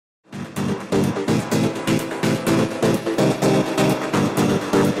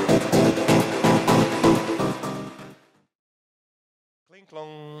Kling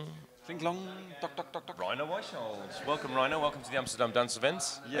Klong. Kling Klong, tock, tock, tock, tock. Rainer Weichhold. Welcome, Rainer. Welcome to the Amsterdam Dance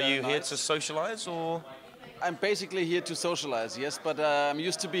Event. Yeah, Are you here nice. to socialise or? I'm basically here to socialize, yes, but I'm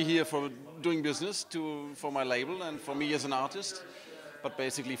used to be here for doing business for my label and for me as an artist, but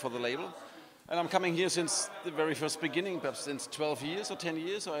basically for the label. And I'm coming here since the very first beginning, perhaps since 12 years or 10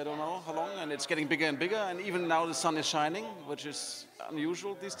 years, or I don't know how long, and it's getting bigger and bigger, and even now the sun is shining, which is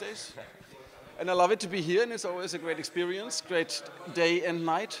unusual these days. And I love it to be here, and it's always a great experience, great day and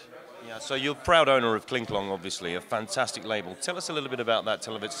night. Yeah, so you're proud owner of Kling Klong, obviously, a fantastic label. Tell us a little bit about that,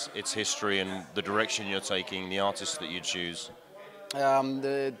 tell us its history and the direction you're taking, the artists that you choose.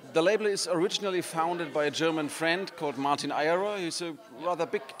 The label is originally founded by a German friend called Martin Eyerer. He's a rather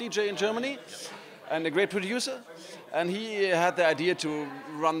big DJ in Germany and a great producer. And he had the idea to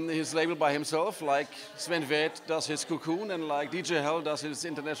run his label by himself, like Sven Väth does his Cocoon and like DJ Hell does his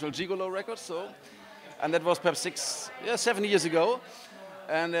International Gigolo records. And that was perhaps 7 years ago.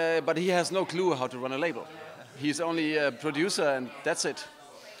 But he has no clue how to run a label. He's only a producer and that's it.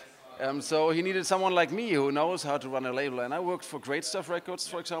 So he needed someone like me who knows how to run a label. And I worked for Great Stuff Records,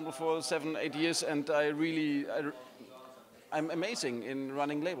 for example, for 7-8 years, and I'm amazing in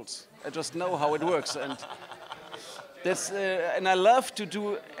running labels. I just know how it works, and and I love to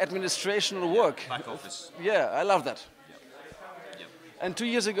do administrational work. Back office. Yeah, I love that. Yep. And 2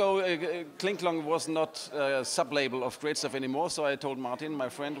 years ago, Kling Klong was not a sub-label of Great Stuff anymore, so I told Martin, my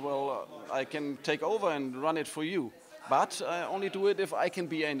friend, well, I can take over and run it for you. But I only do it if I can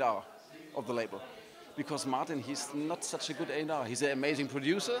be A&R of the label. Because Martin, he's not such a good A&R. He's an amazing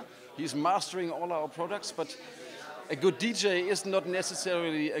producer. He's mastering all our products, but a good DJ is not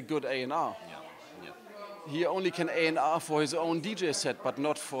necessarily a good A&R. Yeah. Yeah. He only can A&R for his own DJ set, but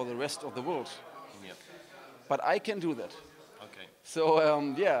not for the rest of the world. Yeah. But I can do that. Okay. So,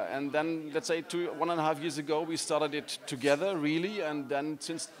 and then, let's say 1.5 years ago, we started it together, really, and then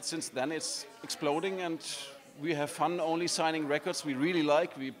since then it's exploding, and we have fun only signing records we really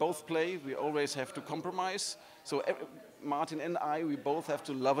like. We both play. We always have to compromise. So Martin and I, we both have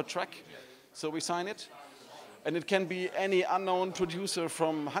to love a track. So we sign it. And it can be any unknown producer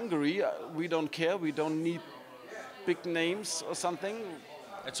from Hungary. We don't care. We don't need big names or something.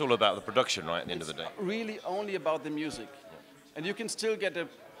 It's all about the production, right, at the end of the day. It's really only about the music. And you can still get a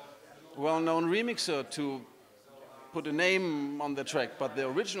well-known remixer to put a name on the track, but the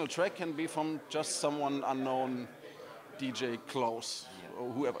original track can be from just someone unknown, DJ Klaus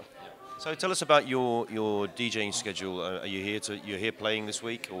or whoever. Yeah. So tell us about your DJing schedule. Are you're here playing this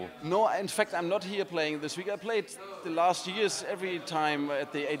week, or? No, in fact, I'm not here playing this week. I played the last years every time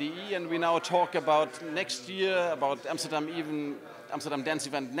at the ADE, and we now talk about next year, about Amsterdam Dance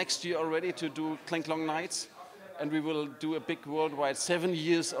Event next year already to do Kling Klong nights, and we will do a big worldwide 7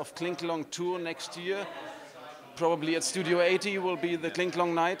 years of Kling Klong tour next year. Probably at Studio 80 will be the Kling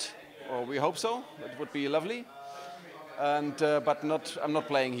Klong night, or we hope so. It would be lovely. And I'm not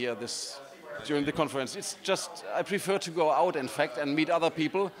playing here during the conference. It's just I prefer to go out, in fact, and meet other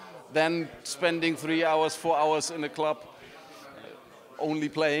people than spending 3 hours, 4 hours in a club only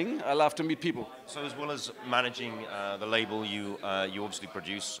playing. I love to meet people. So as well as managing the label, you obviously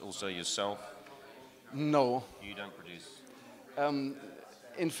produce also yourself. No. You don't produce.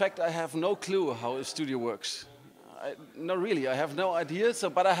 In fact, I have no clue how a studio works. Not really, I have no idea,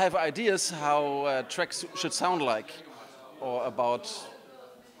 but I have ideas how tracks should sound like, or about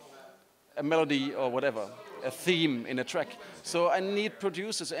a melody or whatever, a theme in a track. So I need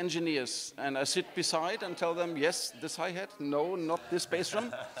producers, engineers, and I sit beside and tell them, yes, this hi-hat, no, not this bass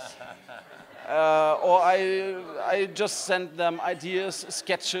drum. Or I just send them ideas,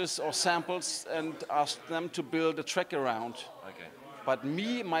 sketches or samples and ask them to build a track around. Okay. But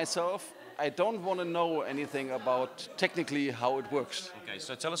myself, I don't want to know anything about technically how it works. Okay,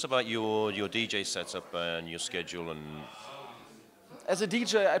 so tell us about your DJ setup and your schedule. And as a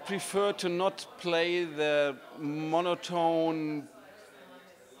DJ, I prefer to not play the monotone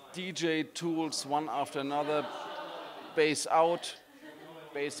DJ tools one after another, bass out,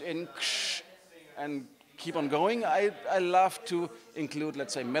 bass in, and keep on going. I love to include,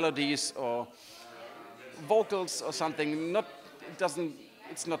 let's say, melodies or vocals or something.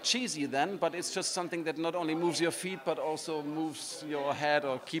 It's not cheesy then, but it's just something that not only moves your feet, but also moves your head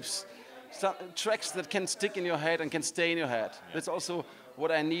or keeps tracks that can stick in your head and can stay in your head. That's also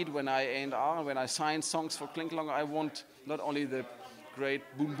what I need when I A&R, when I sign songs for Kling Klong. I want not only the great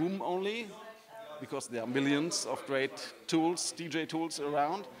boom boom only, because there are millions of great tools, DJ tools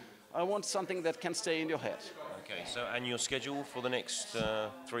around. I want something that can stay in your head. Okay, so and your schedule for the next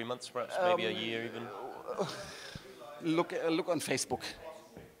 3 months, perhaps, maybe a year even? Look on Facebook.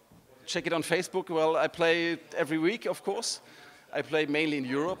 Check it on Facebook. Well, I play it every week, of course. I play mainly in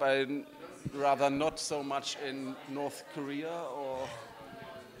Europe. I rather not so much in North Korea,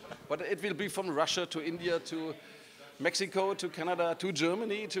 but it will be from Russia to India to Mexico to Canada to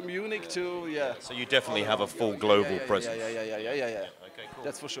Germany to Munich to So you definitely have a full global presence. Yeah. Okay, cool.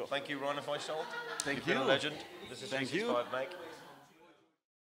 That's for sure. Thank you, Rainer Weichhold. Thank You've been you. a legend. This is Thank you. 365, mate.